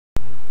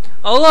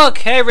Oh look,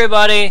 hey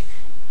everybody!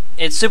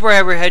 It's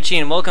SuperHyperHedgey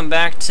and welcome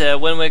back to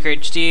Wind Waker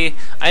HD.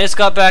 I just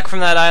got back from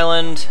that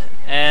island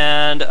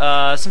and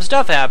some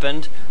stuff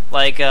happened.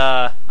 Like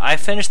I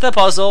finished the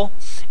puzzle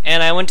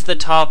and I went to the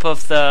top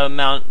of the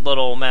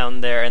little mountain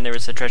there, and there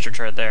was a treasure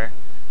chart there.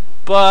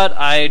 But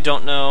I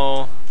don't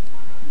know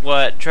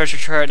what treasure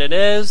chart it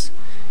is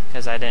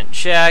because I didn't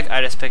check.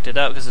 I just picked it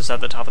up because it's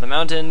at the top of the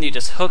mountain. You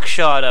just hook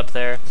shot up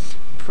there.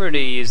 Pretty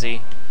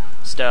easy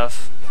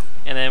stuff.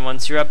 And then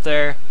once you're up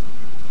there,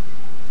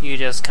 you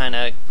just kind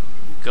of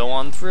go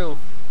on through.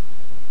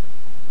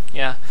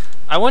 Yeah.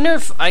 I wonder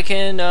if I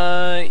can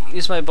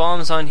use my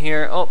bombs on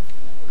here. Oh.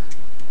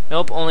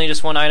 Nope, only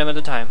just one item at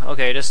a time.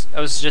 Okay, I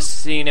was just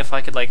seeing if I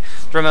could like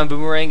throw my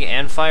boomerang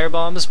and fire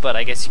bombs, but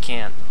I guess you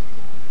can't.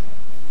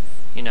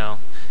 You know,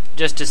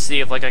 just to see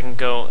if like I can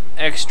go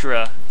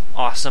extra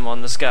awesome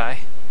on this guy.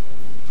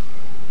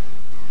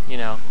 You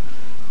know.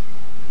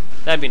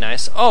 That'd be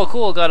nice. Oh,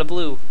 cool, got a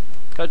blue.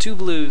 Got two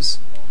blues.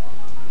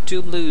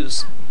 Two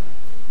blues.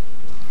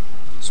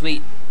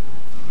 Sweet.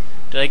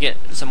 Did I get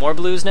some more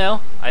blues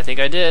now? I think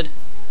I did.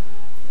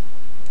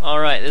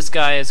 Alright, this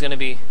guy is gonna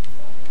be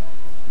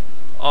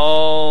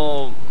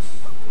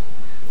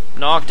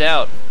knocked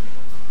out.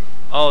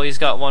 Oh, he's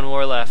got one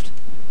more left.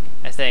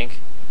 I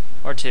think.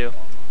 Or two.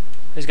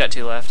 He's got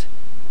two left.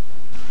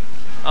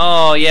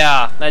 Oh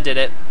yeah, that did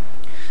it.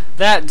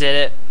 That did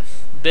it.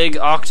 Big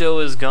Octo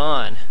is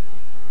gone.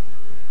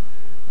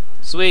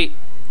 Sweet.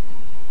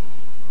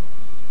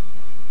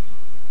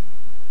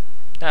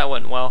 That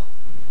went well.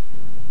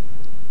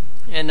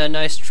 And a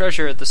nice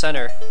treasure at the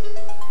center.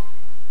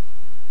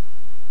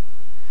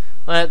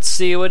 Let's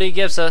see what he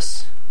gives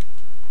us.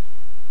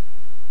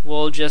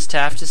 We'll just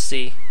have to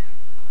see.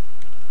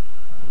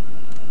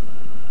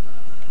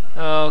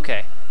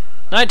 Okay.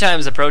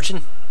 Nighttime's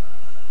approaching.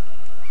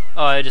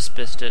 Oh, I just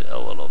missed it a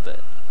little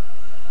bit.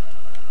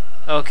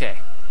 Okay.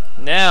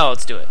 Now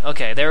let's do it.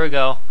 Okay, there we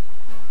go.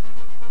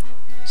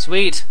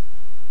 Sweet.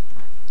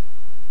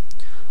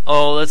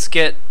 Oh, let's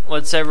get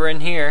what's ever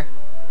in here.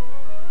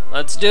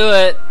 Let's do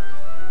it.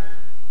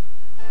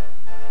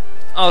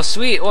 Oh,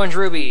 sweet, orange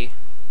ruby.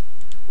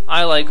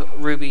 I like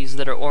rubies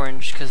that are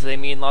orange because they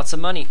mean lots of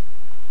money.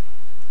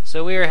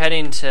 So we are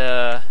heading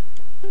to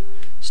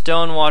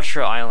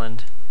Stonewatcher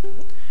Island.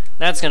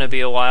 That's gonna be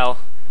a while.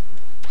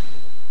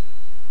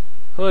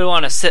 Who would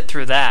want to sit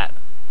through that?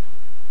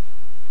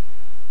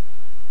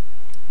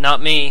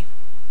 Not me.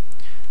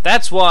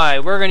 That's why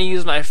we're gonna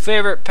use my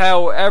favorite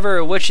power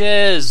ever, which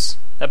is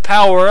the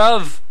power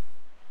of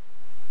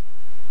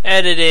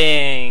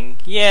editing.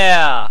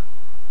 Yeah.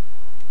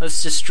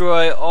 Let's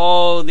destroy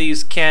all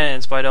these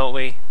cannons, why don't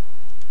we?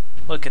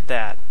 Look at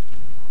that.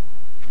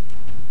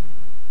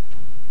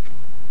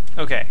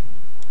 Okay.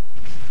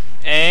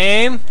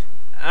 Aim.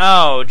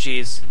 Oh,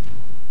 jeez.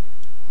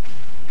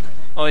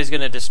 Oh, he's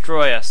gonna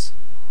destroy us.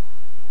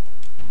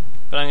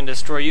 But I'm gonna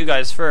destroy you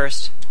guys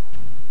first.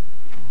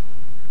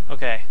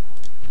 Okay.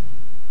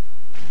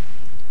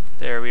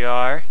 There we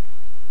are.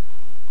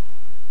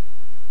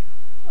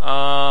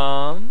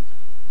 I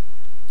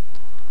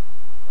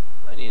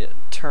need to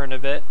turn a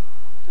bit.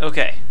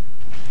 Okay.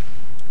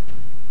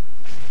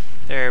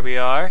 There we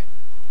are.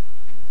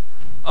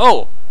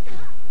 Oh!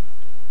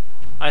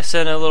 I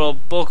sent a little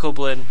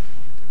bokoblin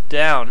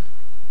down.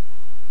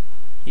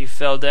 He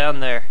fell down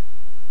there.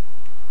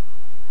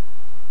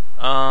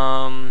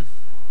 I'm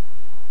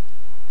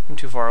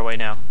too far away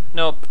now.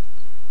 Nope.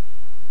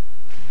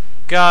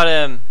 Got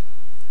him.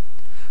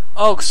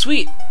 Oh,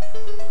 sweet.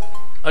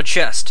 A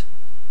chest.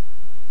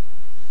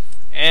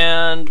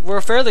 And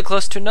we're fairly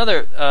close to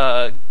another,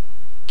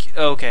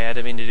 okay, I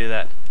didn't mean to do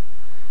that.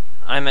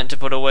 I meant to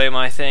put away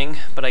my thing,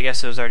 but I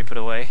guess it was already put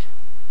away.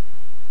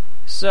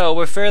 So,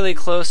 we're fairly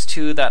close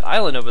to that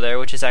island over there,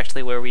 which is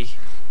actually where we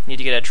need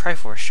to get a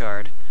Triforce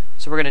shard.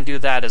 So we're gonna do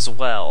that as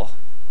well.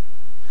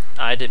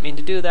 I didn't mean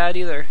to do that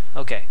either.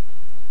 Okay.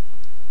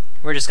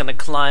 We're just gonna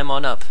climb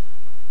on up.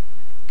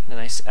 Get a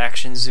nice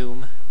action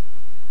zoom.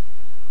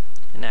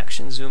 An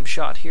action zoom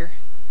shot here.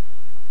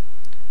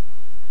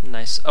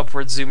 Nice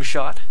upward zoom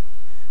shot.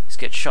 Let's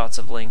get shots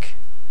of Link.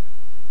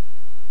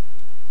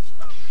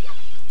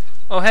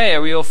 Oh hey,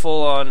 are we all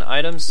full on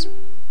items?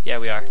 Yeah,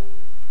 we are.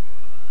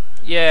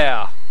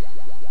 Yeah.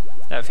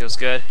 That feels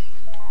good.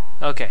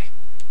 Okay.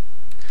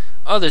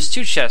 Oh, there's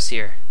two chests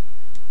here.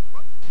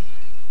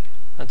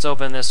 Let's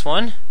open this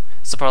one.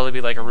 This will probably be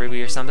like a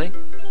ruby or something.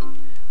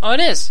 Oh, it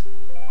is!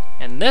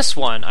 And this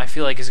one, I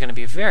feel like is going to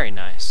be very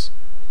nice.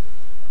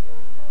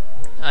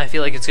 I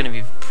feel like it's going to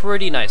be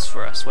pretty nice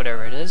for us,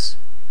 whatever it is.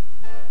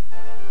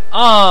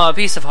 Ah, a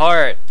piece of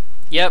heart.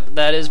 Yep,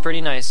 that is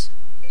pretty nice.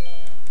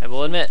 I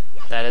will admit,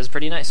 that is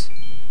pretty nice.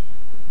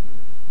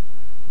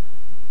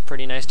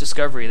 Pretty nice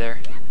discovery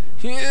there.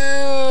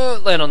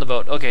 Land on the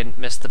boat. Okay,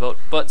 missed the boat.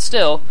 But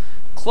still,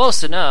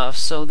 close enough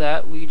so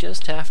that we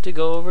just have to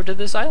go over to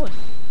this island.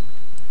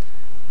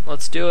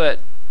 Let's do it.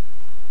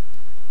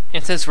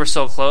 And since we're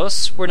so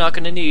close, we're not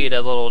going to need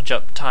a little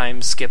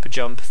skip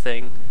jump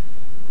thing.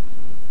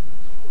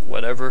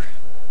 Whatever.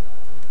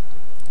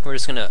 We're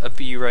just going to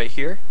be right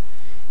here.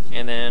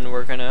 And then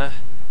we're gonna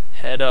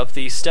head up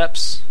these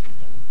steps,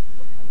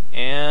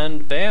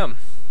 and bam,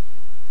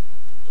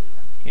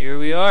 here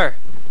we are.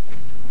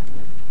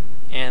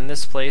 And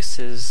this place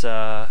is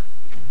I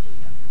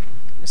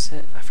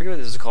forget what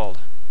this is called.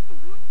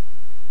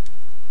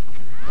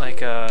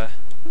 Like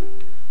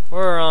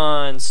we're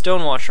on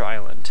Stonewatcher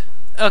Island.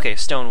 Okay,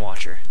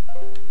 Stonewatcher.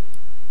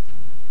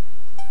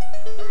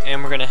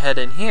 And we're gonna head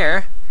in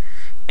here,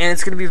 and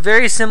it's gonna be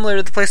very similar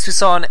to the place we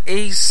saw on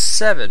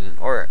A7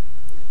 or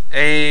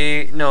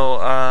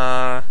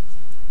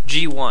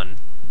G1.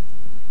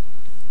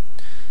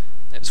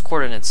 There's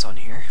coordinates on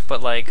here,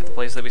 but like the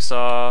place that we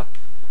saw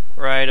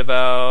right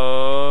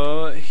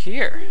about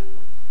here.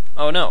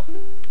 Oh no.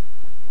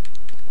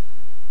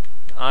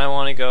 I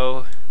want to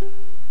go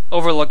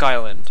Overlook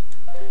Island.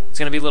 It's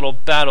going to be a little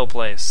battle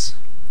place.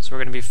 So we're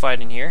going to be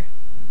fighting here.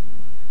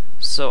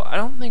 So I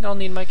don't think I'll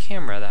need my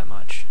camera that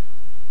much.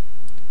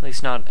 At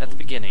least not at the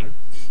beginning.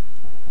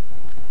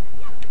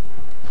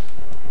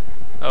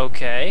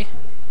 Okay.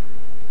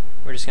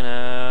 We're just going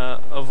to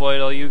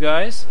avoid all you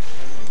guys.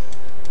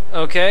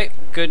 Okay,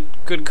 good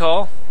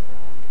call.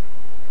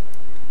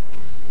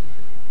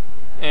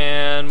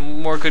 And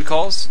more good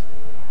calls.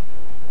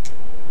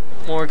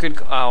 More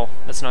good. Ow,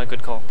 that's not a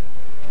good call.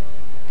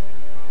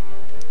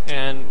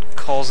 And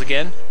calls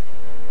again.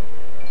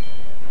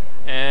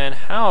 And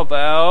how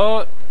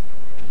about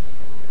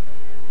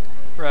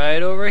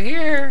right over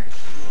here?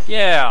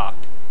 Yeah.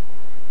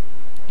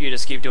 You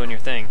just keep doing your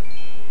thing.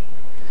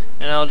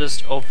 And I'll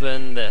just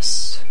open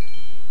this.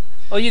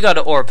 Oh, you got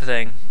an orb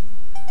thing.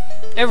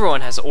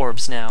 Everyone has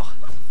orbs now.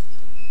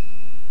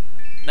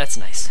 That's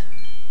nice.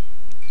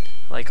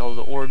 Like all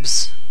the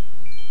orbs.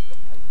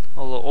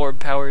 All the orb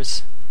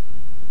powers.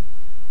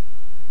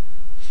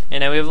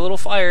 And now we have a little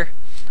fire.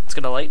 It's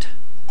gonna light.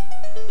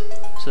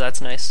 So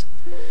that's nice.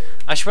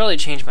 I should probably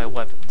change my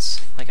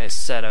weapons, like I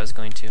said I was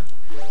going to,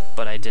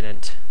 but I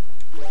didn't.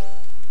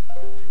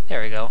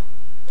 There we go.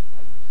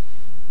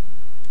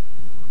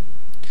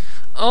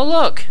 Oh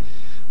look!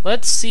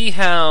 Let's see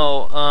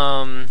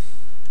how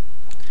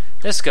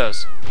this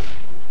goes.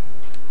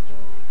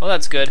 Oh,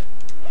 that's good.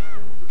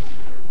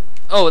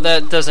 Oh,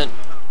 that doesn't,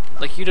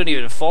 like, you don't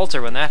even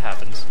falter when that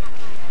happens.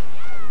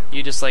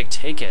 You just like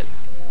take it.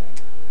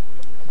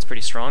 It's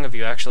pretty strong of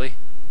you, actually.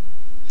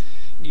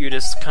 You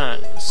just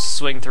kind of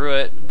swing through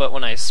it, but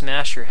when I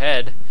smash your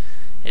head,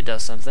 it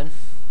does something.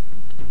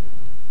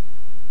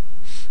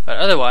 But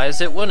otherwise,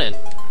 it wouldn't.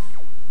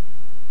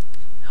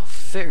 How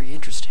very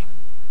interesting.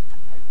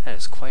 That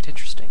is quite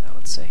interesting, I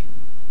would say.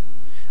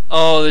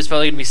 Oh, there's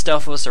probably going to be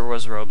stuff with us or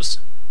was robes.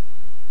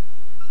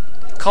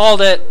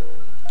 Called it!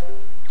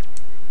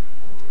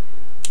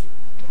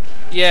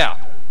 Yeah.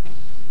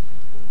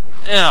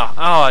 Yeah.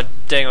 Oh,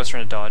 dang, I was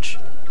trying to dodge.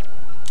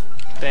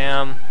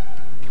 Bam.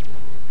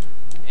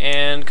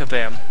 And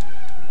kabam.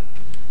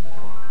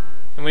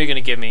 And what are you going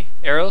to give me?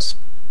 Arrows?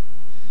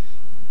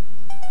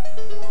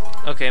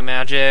 Okay,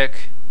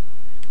 magic.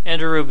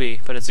 And a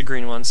ruby, but it's a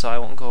green one, so I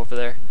won't go over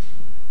there.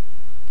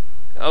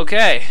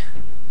 Okay.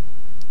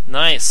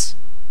 Nice.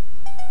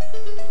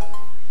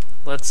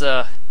 Let's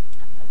go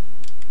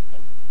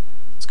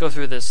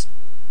through this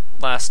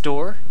last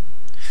door.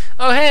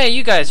 Oh, hey,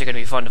 you guys are going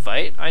to be fun to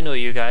fight. I know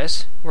you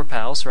guys. We're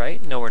pals,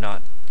 right? No, we're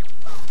not.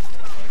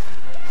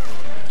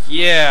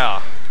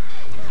 Yeah.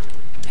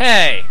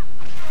 Hey.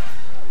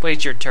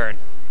 Wait your turn.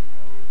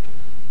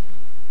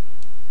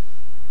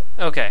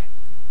 Okay.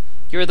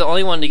 You're the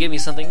only one to give me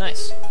something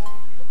nice.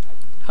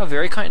 How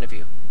very kind of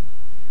you.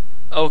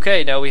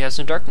 Okay, now we have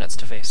some dark nuts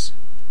to face.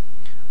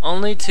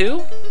 Only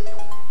two?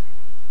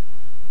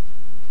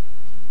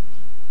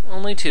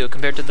 Only two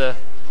compared to the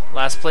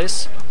last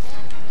place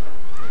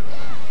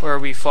where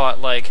we fought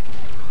like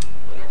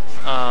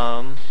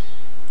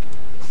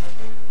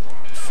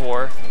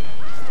 4.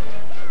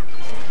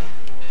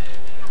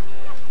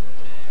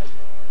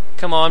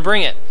 Come on,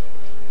 bring it.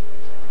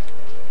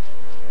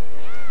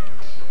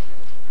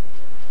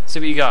 See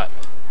what you got.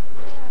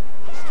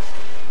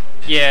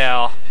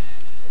 Yeah.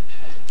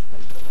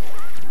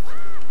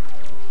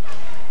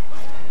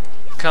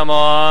 Come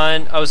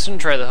on. I was gonna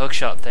try the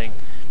hookshot thing,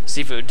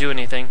 see if it would do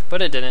anything,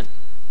 but it didn't.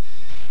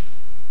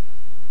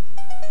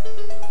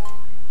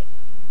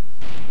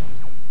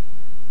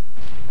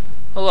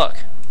 Oh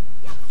look,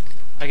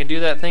 I can do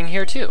that thing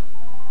here too.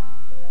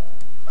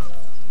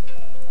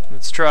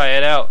 Let's try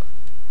it out.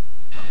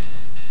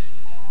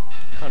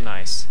 How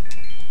nice.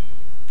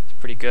 It's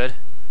pretty good.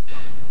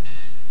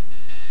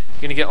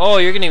 You're gonna get, oh,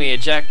 you're gonna be a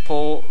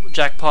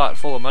jackpot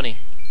full of money.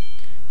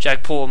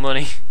 Jackpot of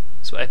money.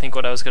 That's what I think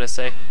what I was gonna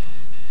say.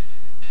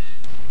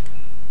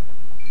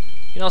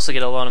 You can also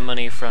get a lot of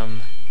money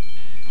from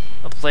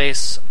a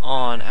place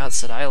on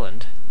Outset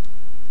Island.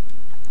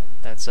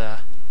 That's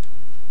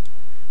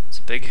it's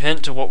a big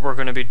hint to what we're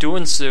gonna be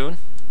doing soon.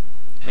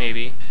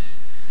 Maybe.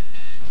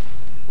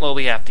 Well,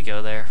 we have to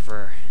go there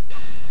for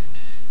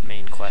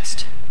main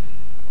quest.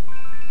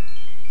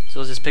 So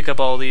let's just pick up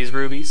all these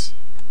rubies.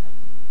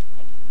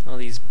 All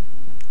these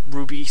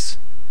rubies.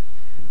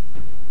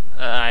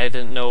 I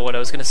didn't know what I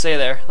was gonna say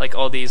there. Like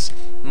all these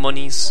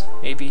monies,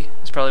 maybe,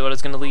 is probably what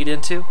it's gonna lead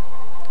into.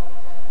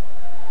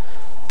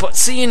 But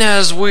seeing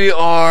as we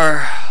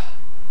are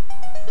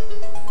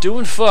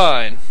doing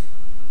fine,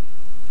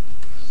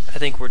 I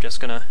think we're just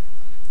gonna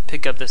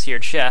pick up this here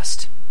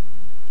chest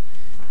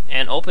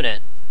and open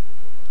it.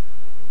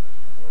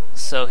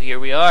 So here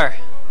we are.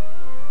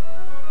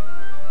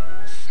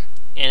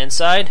 And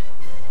inside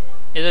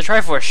is a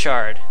Triforce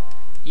shard.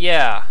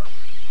 Yeah.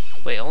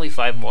 Wait, only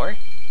 5 more?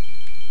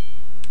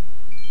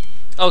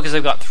 Oh, because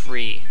I've got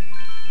 3.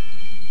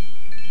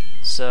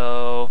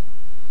 So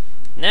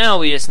now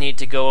we just need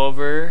to go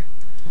over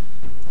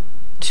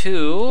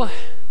to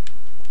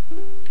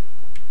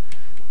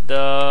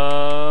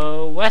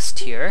the west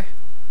here.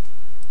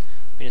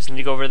 We just need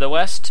to go over to the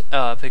west,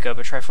 pick up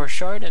a Triforce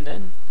shard, and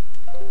then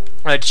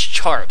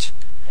chart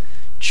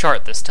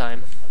this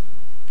time.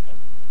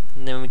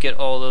 And then we get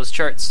all those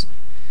charts.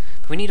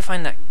 But we need to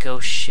find that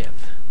ghost ship.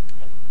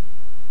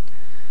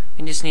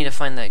 We just need to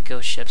find that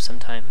ghost ship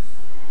sometime,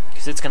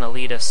 because it's gonna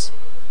lead us.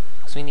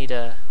 So we need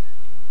to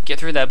get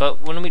through that.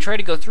 But when we try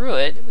to go through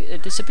it,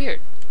 it disappeared.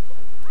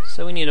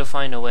 So we need to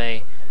find a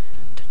way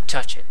to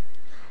touch it.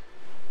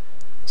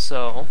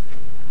 So,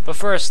 but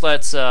first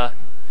let's head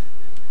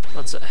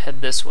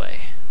this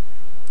way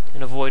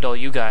and avoid all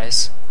you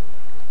guys,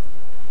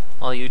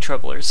 all you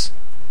troublers.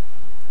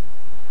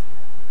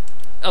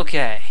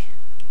 Okay.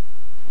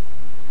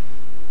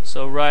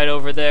 So right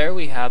over there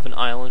we have an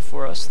island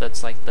for us.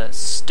 That's like the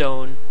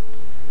stone,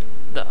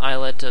 the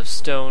islet of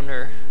stone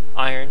or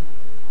iron,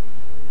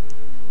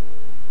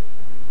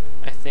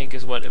 I think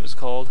is what it was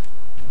called.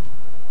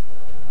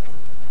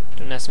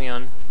 Don't ask me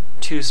on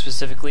too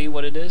specifically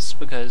what it is,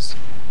 because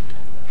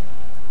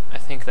I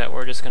think that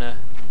we're just gonna...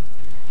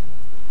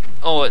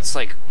 Oh, it's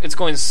like, it's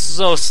going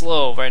so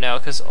slow right now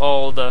because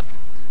all the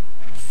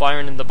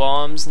firing and the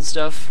bombs and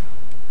stuff.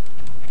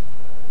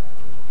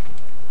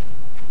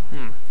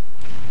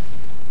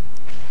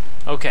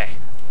 Okay.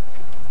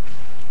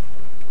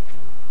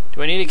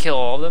 Do I need to kill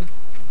all of them?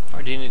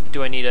 Or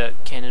do I need to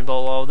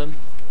cannonball all of them?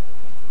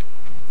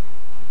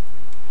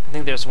 I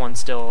think there's one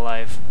still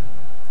alive.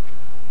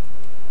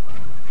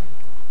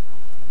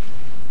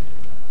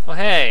 Oh,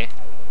 hey!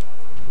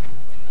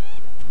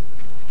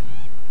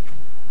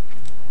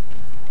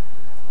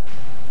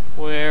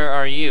 Where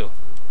are you?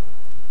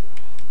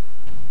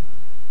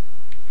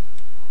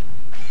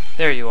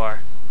 There you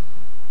are.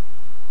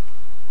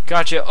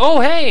 Gotcha. Oh,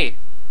 hey!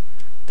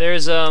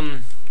 There's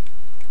a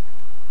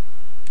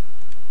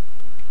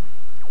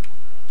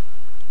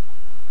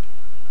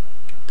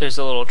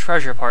little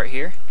treasure part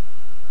here.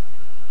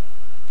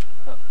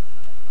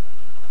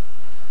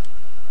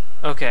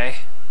 Okay.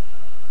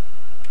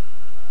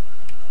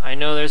 I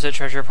know there's a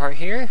treasure part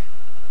here,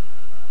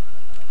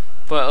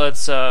 but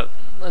let's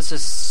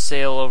just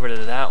sail over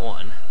to that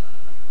one,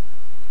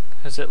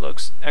 because it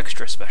looks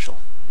extra special.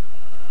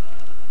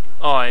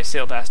 Oh, I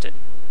sailed past it.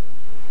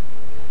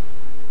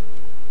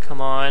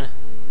 Come on.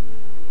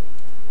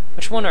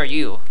 Which one are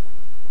you?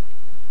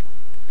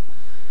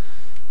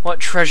 What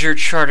treasure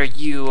chart are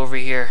you over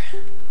here?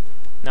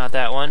 Not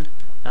that one.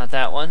 Not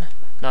that one.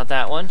 Not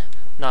that one.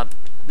 Not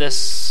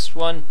this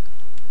one.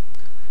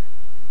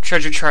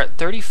 Treasure chart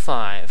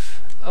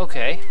 35.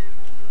 Okay.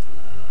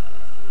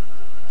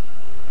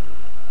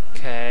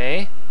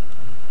 Okay.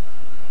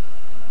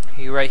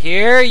 Are you right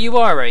here? You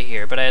are right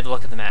here, but I had to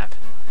look at the map.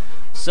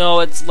 So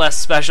it's less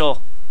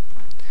special.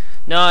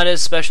 Not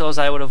as special as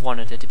I would have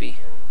wanted it to be.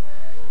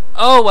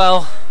 Oh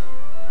well.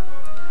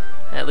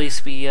 At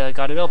least we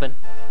got it open.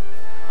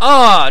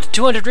 Ah,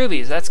 200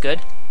 rubies. That's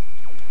good.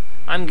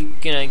 I'm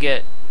gonna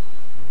get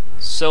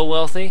so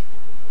wealthy.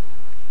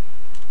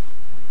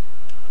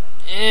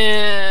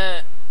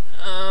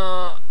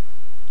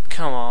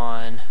 Come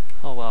on.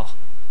 Oh well.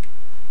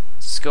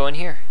 Let's just go in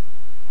here.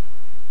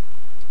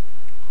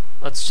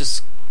 Let's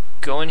just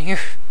go in here.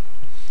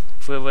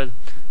 If it would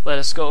let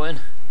us go in.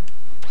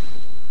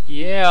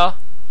 Yeah.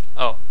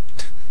 Oh.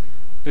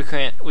 We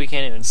can't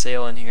even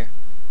sail in here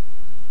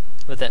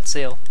with that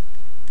sail.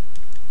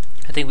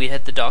 I think we'd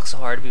hit the dock so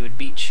hard we would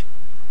beach.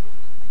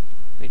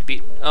 We'd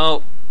beat.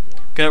 Oh,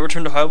 cannot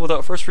return to Hive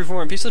without first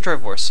reforming a piece of the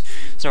Triforce.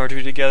 It's now our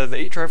duty to gather the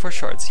 8 Triforce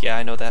shards. Yeah,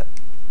 I know that.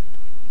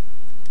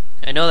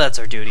 I know that's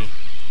our duty.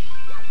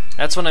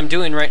 That's what I'm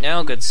doing right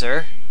now, good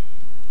sir.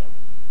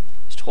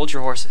 Just hold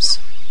your horses.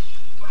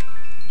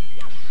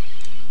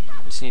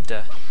 I just need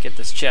to get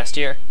this chest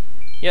here.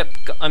 Yep,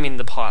 I mean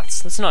the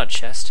pots. That's not a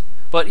chest.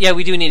 But yeah,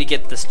 we do need to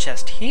get this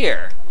chest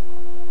here.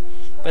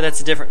 But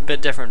that's a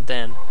bit different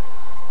than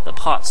the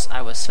pots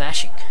I was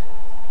smashing.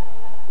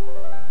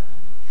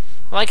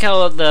 I like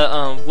how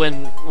the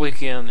Wind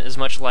Waker is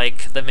much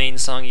like the main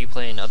song you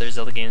play in other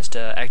Zelda games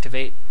to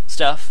activate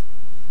stuff.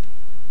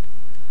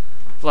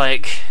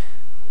 Like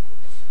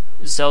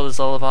Zelda's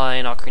Lullaby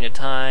and Ocarina of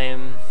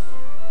Time,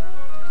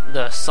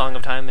 the Song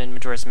of Time and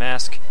Majora's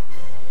Mask.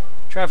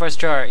 Triforce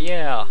chart,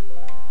 yeah.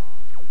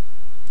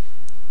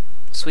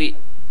 Sweet.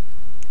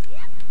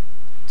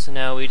 So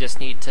now we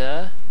just need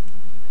to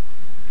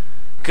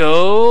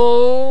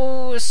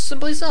go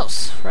someplace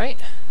else, right?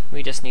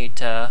 We just need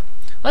to...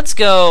 Let's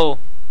go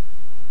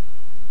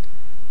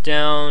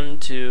down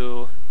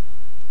to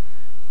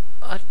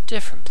a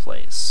different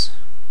place.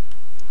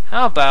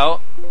 How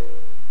about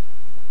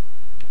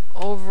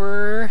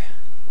over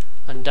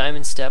on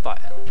Diamond Step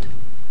Island?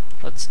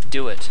 Let's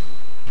do it.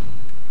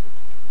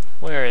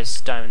 Where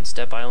is Diamond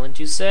Step Island,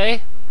 you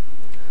say?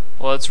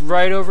 Well, it's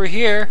right over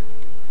here.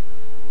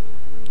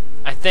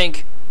 I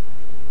think.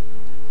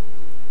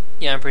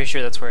 Yeah, I'm pretty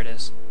sure that's where it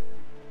is.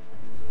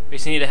 We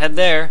just need to head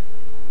there.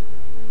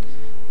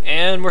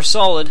 And we're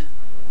solid.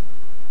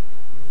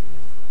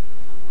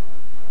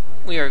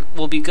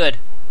 We'll be good.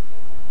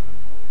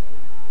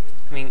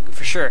 I mean,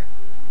 for sure.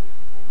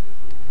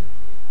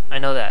 I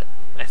know that,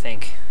 I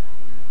think.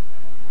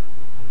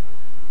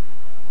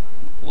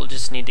 We'll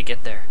just need to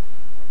get there.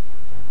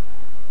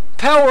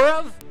 Power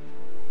of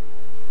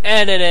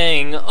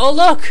editing. Oh,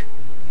 look!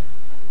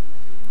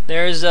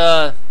 There's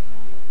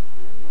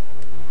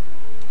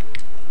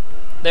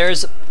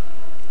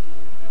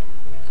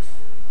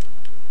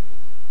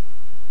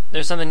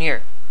something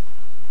here.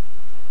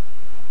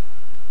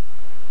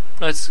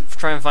 Let's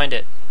try and find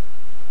it.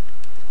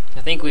 I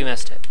think we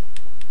missed it.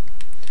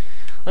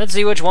 Let's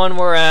see which one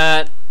we're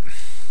at.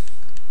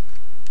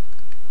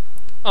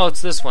 Oh,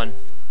 it's this one.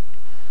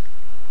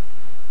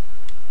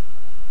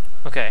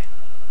 Okay.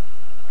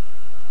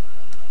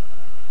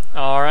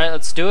 Alright,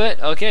 let's do it.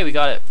 Okay, we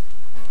got it.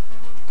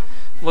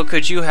 What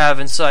could you have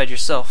inside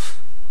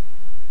yourself?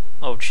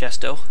 Oh,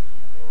 Chesto.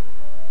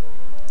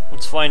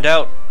 Let's find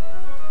out.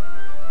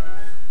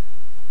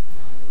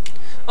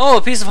 Oh,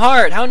 a piece of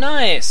heart! How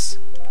nice!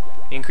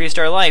 We increased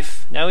our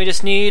life. Now we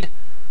just need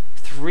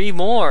 3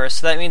 more,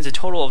 so that means a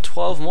total of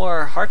 12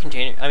 more heart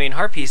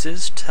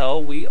pieces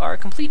till we are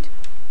complete.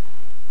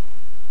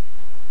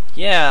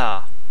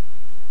 Yeah.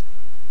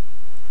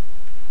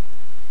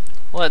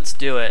 Let's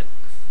do it.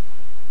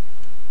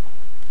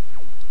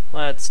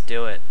 Let's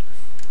do it.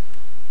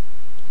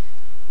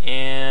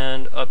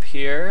 And up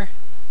here.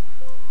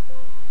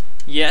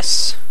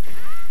 Yes.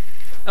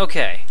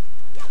 Okay.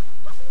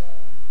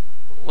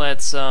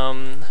 Let's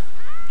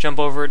jump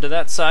over to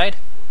that side.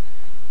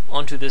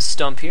 Onto this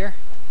stump here.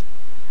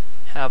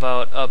 How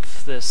about up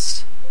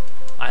this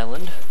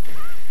island?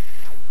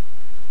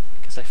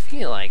 Because I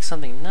feel like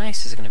something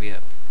nice is going to be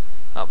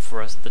up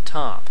for us at the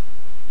top.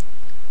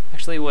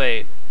 Actually,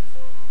 wait.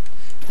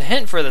 The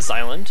hint for this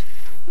island,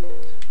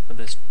 of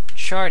this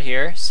chart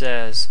here,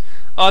 says,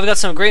 oh, I've got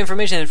some great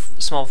information,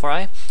 small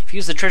fry. If you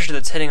use the treasure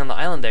that's hidden on the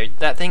island there,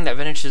 that thing that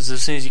vanishes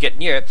as soon as you get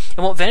near it,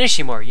 it won't vanish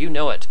anymore. You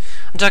know it.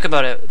 I'm talking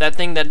about it. That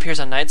thing that appears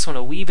on nights when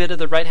a wee bit of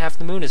the right half of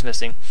the moon is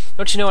missing.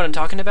 Don't you know what I'm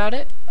talking about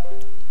it?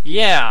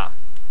 Yeah.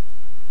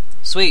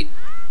 Sweet.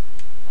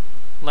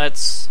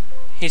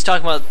 He's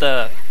talking about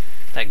that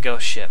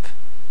ghost ship.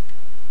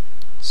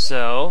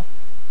 So,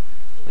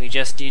 we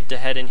just need to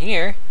head in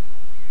here.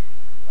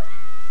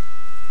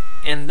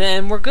 And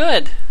then we're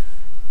good.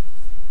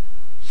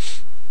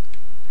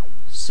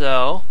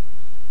 So,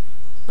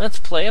 let's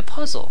play a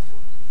puzzle.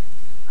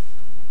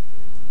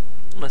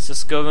 Let's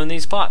just go in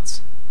these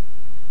pots.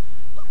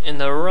 In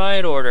the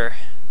right order.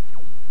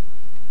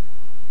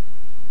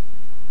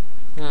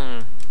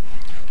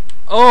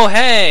 Oh,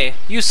 hey!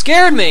 You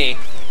scared me!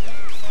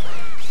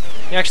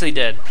 You actually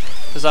did.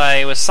 Because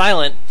I was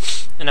silent,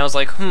 and I was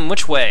like,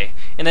 which way?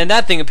 And then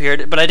that thing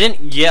appeared, but I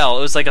didn't yell.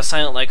 It was like a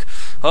silent, like,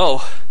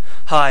 oh,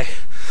 hi.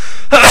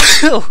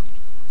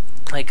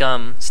 Like,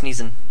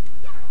 sneezing.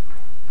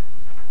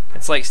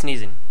 It's like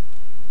sneezing.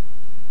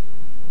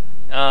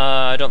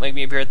 Don't make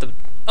me appear at the...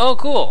 Oh,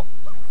 cool!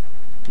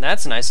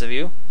 That's nice of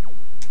you.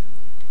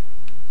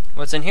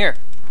 What's in here?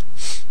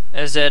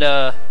 Is it,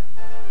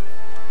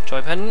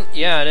 joy pendant?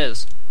 Yeah, it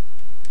is.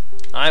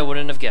 I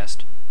wouldn't have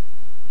guessed.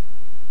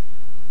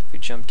 If we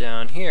jump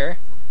down here,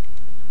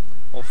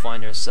 we'll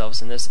find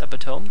ourselves in this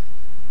epitome.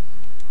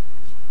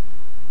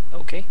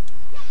 Okay.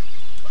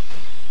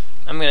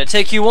 I'm gonna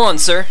take you on,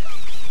 sir.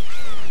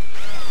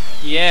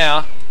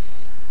 Yeah.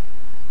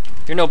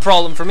 You're no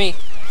problem for me.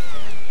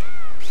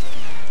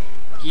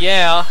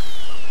 Yeah.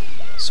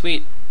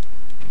 Sweet.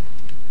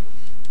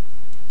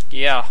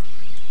 Yeah.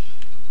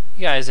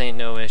 You guys ain't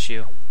no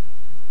issue.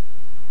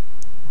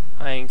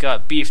 I ain't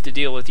got beef to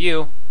deal with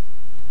you.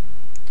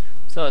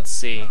 So let's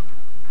see.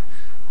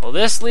 Will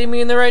this lead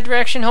me in the right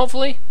direction,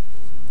 hopefully?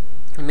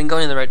 I've been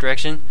going in the right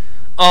direction.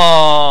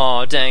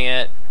 Oh, dang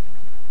it.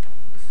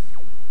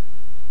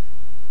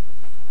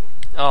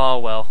 Oh,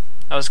 well.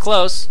 I was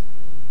close.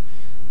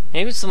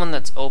 Maybe it's the one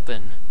that's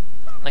open.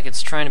 Like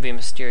it's trying to be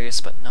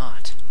mysterious, but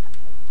not.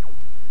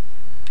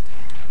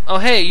 Oh,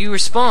 hey, you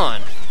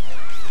respawn.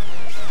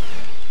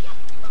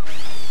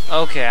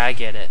 Okay, I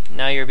get it.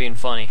 Now you're being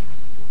funny.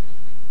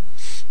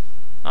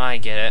 I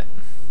get it.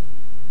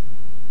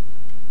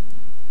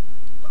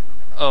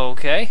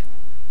 Okay.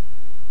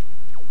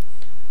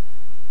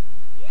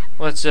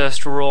 Let's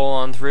just roll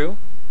on through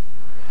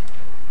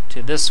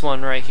to this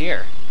one right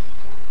here.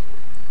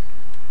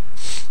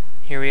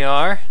 Here we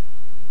are.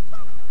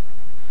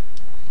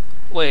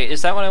 Wait,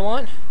 is that what I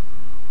want?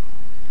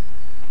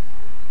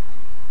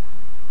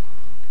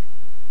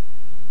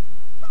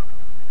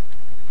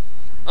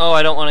 Oh,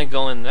 I don't want to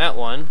go in that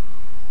one.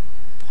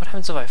 What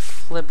happens if I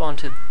flip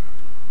onto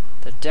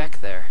the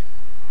deck there?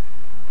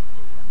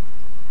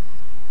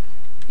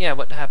 Yeah,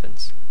 what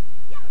happens?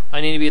 I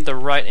need to be at the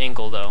right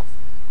angle, though.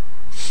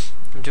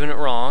 I'm doing it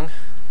wrong.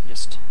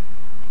 Just...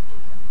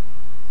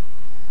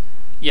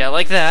 yeah,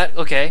 like that.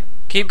 Okay.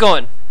 Keep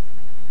going.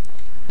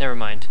 Never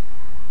mind.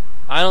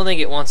 I don't think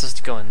it wants us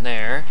to go in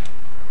there.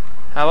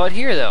 How about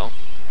here, though?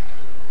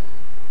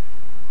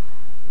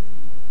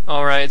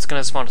 Alright, it's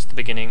gonna spawn us at the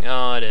beginning.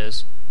 Oh, it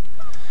is.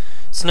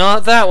 It's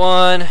not that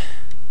one.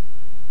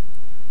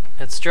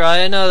 Let's try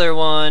another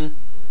one.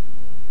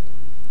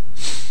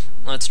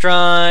 Let's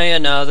try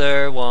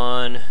another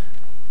one.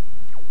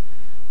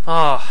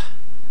 Oh,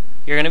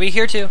 you're gonna be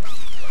here too.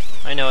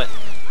 I know it.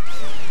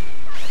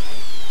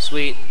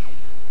 Sweet.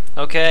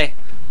 Okay,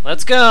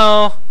 let's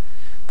go.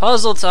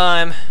 Puzzle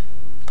time.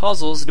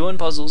 Puzzles, doing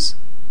puzzles.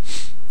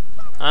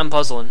 I'm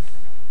puzzling.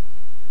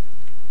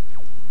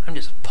 I'm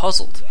just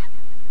puzzled.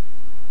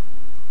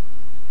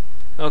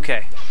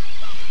 Okay.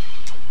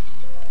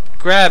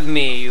 Grab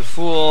me, you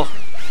fool.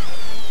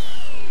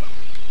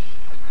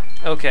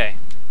 Okay.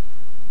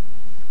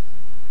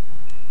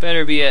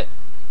 Better be it.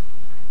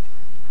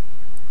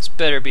 This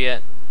better be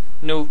it.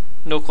 No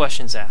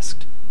questions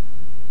asked.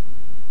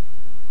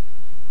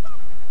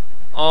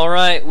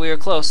 Alright, we are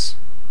close.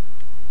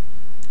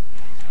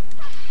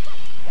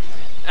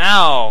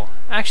 Ow!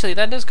 Actually,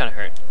 that does kind of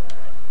hurt.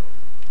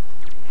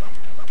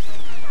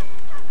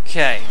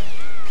 Okay.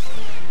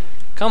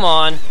 Come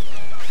on.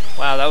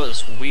 Wow, that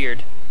was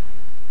weird.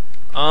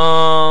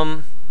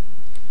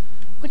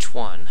 Which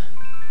one?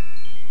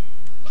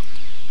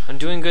 I'm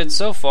doing good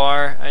so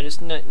far. I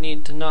just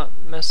need to not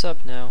mess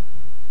up now.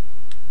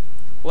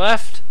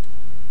 Left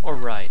or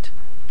right?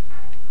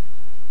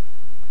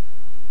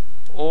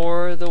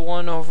 Or the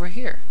one over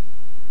here?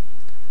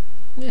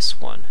 This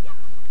one.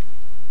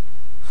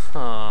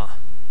 Huh.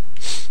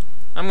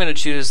 I'm gonna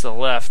choose the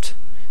left.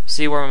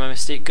 See where my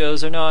mistake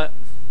goes or not.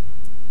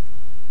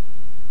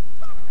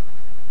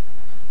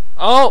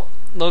 Oh!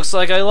 Looks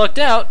like I lucked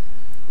out.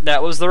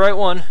 That was the right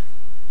one.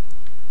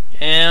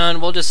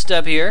 And we'll just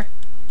step here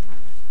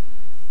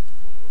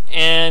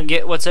and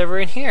get whatever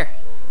in here.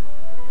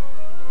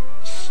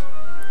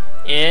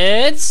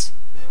 It's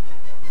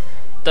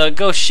the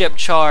ghost ship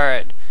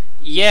chart.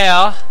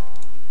 Yeah.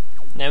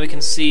 Now we can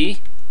see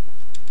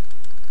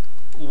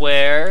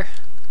where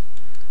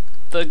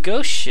the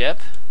ghost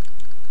ship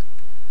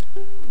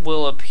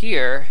will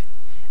appear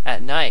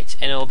at night,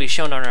 and it will be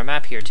shown on our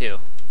map here too.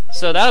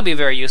 So that'll be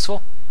very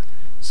useful.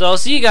 So I'll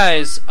see you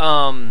guys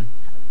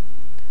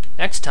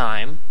next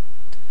time,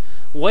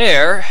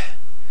 where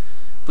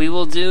we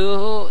will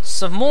do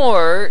some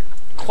more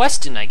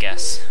questing, I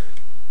guess.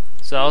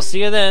 So I'll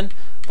see you then.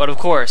 But of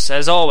course,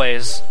 as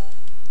always,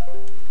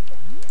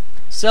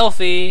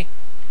 selfie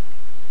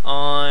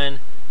on...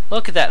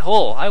 Look at that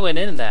hole. I went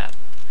in that.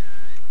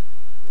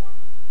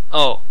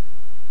 Oh.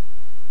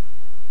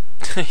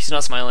 He's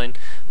not smiling.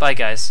 Bye,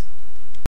 guys.